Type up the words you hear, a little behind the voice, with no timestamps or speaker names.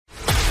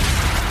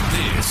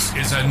This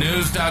is a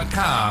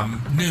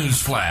News.com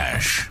news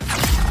flash.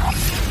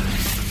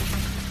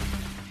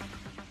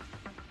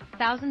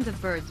 Thousands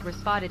of birds were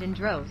spotted in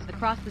droves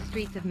across the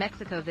streets of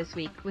Mexico this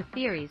week, with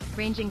theories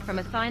ranging from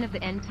a sign of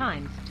the end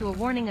times to a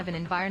warning of an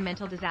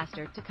environmental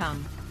disaster to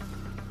come.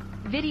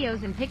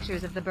 Videos and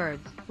pictures of the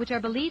birds, which are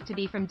believed to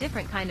be from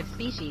different kind of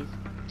species,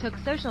 took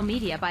social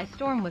media by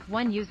storm, with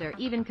one user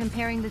even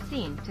comparing the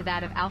scene to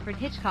that of Alfred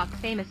Hitchcock's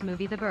famous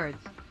movie The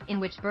Birds, in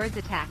which birds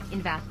attacked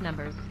in vast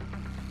numbers.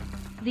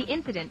 The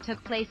incident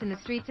took place in the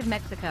streets of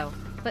Mexico,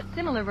 but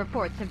similar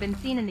reports have been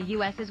seen in the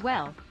U.S. as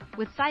well,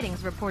 with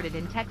sightings reported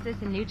in Texas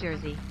and New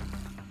Jersey.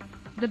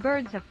 The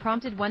birds have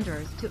prompted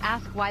wanderers to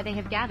ask why they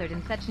have gathered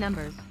in such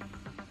numbers.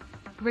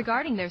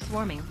 Regarding their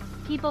swarming,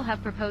 people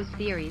have proposed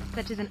theories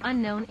such as an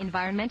unknown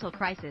environmental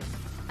crisis,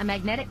 a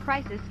magnetic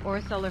crisis, or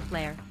a solar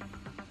flare.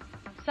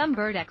 Some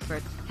bird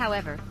experts,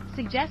 however,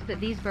 suggest that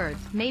these birds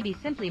may be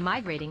simply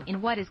migrating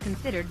in what is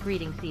considered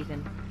breeding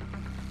season.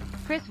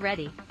 Chris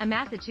Reddy, a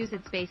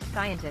Massachusetts-based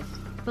scientist,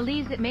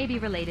 believes it may be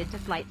related to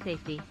flight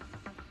safety.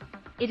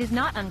 It is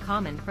not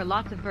uncommon for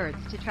lots of birds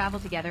to travel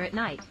together at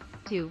night,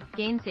 to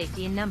gain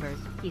safety in numbers,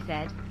 he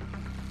said.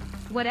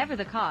 Whatever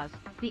the cause,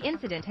 the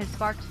incident has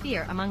sparked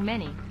fear among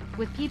many,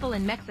 with people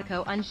in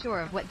Mexico unsure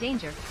of what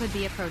danger could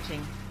be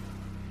approaching.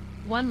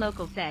 One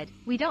local said,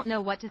 "We don't know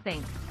what to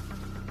think.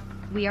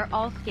 We are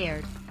all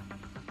scared.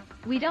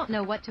 We don't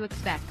know what to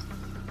expect."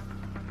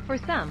 For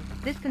some,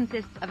 this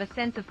consists of a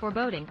sense of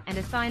foreboding and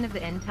a sign of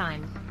the end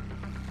times.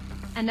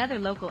 Another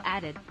local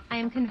added, "I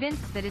am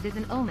convinced that it is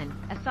an omen,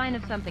 a sign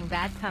of something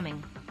bad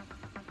coming.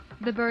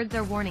 The birds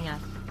are warning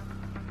us."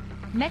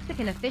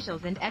 Mexican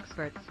officials and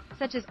experts,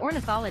 such as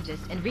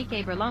ornithologist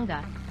Enrique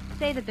Berlanga,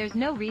 say that there's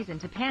no reason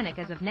to panic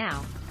as of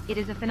now. It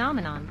is a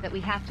phenomenon that we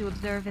have to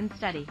observe and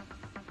study.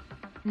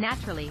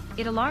 Naturally,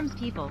 it alarms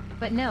people,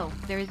 but no,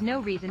 there is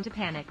no reason to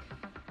panic.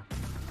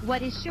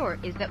 What is sure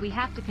is that we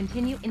have to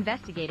continue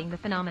investigating the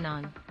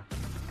phenomenon.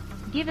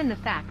 Given the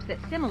fact that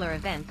similar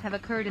events have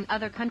occurred in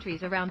other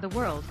countries around the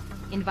world,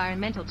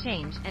 environmental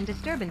change and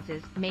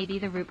disturbances may be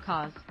the root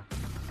cause.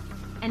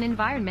 An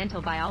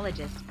environmental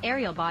biologist,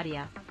 Ariel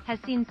Badia, has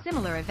seen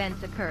similar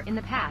events occur in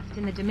the past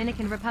in the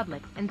Dominican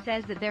Republic and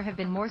says that there have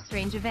been more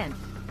strange events,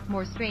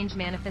 more strange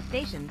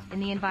manifestations in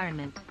the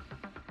environment.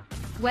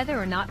 Whether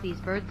or not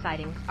these bird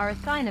sightings are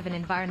a sign of an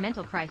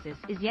environmental crisis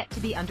is yet to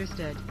be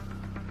understood.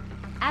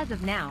 As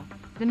of now,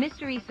 the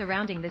mystery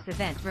surrounding this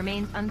event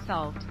remains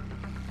unsolved.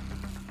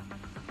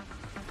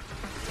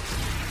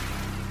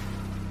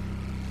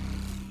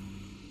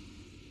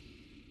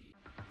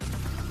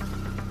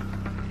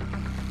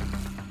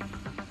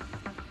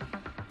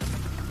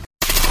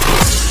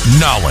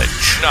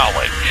 Knowledge.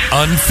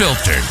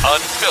 Unfiltered.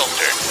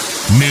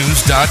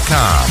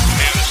 News.com.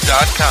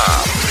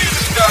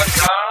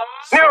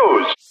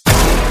 News.